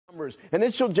Numbers.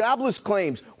 Initial jobless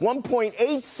claims,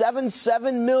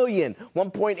 1.877 million.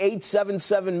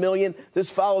 1.877 million. This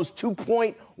follows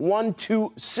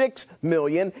 2.126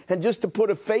 million. And just to put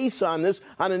a face on this,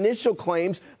 on initial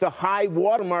claims, the high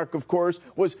watermark, of course,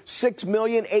 was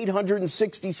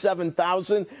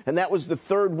 6,867,000, and that was the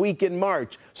third week in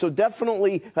March. So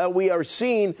definitely we are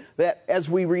seeing that as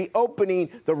we reopening,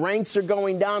 the ranks are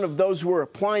going down of those who are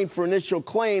applying for initial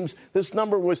claims. This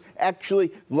number was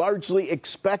actually largely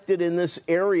expected in this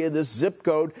area, this zip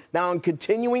code. Now, in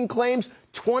continuing claims,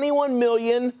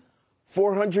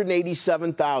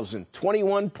 21,487,000,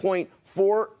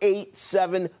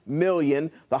 21.487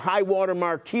 million. The high water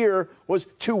mark here was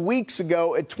 2 weeks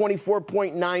ago at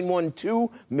 24.912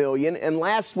 million, and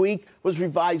last week was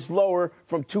revised lower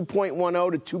from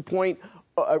 2.10 to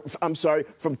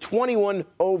from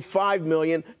 21.05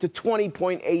 million to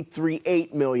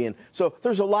 20.838 million. So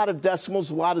there's a lot of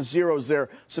decimals, a lot of zeros there.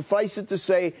 Suffice it to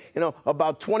say,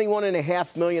 about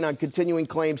 21.5 million on continuing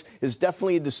claims is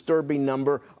definitely a disturbing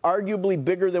number, arguably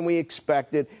bigger than we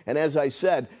expected. And as I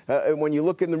said, when you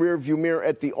look in the rearview mirror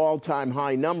at the all-time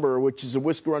high number, which is a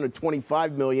whisker under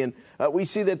 25 million, we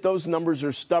see that those numbers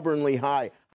are stubbornly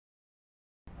high.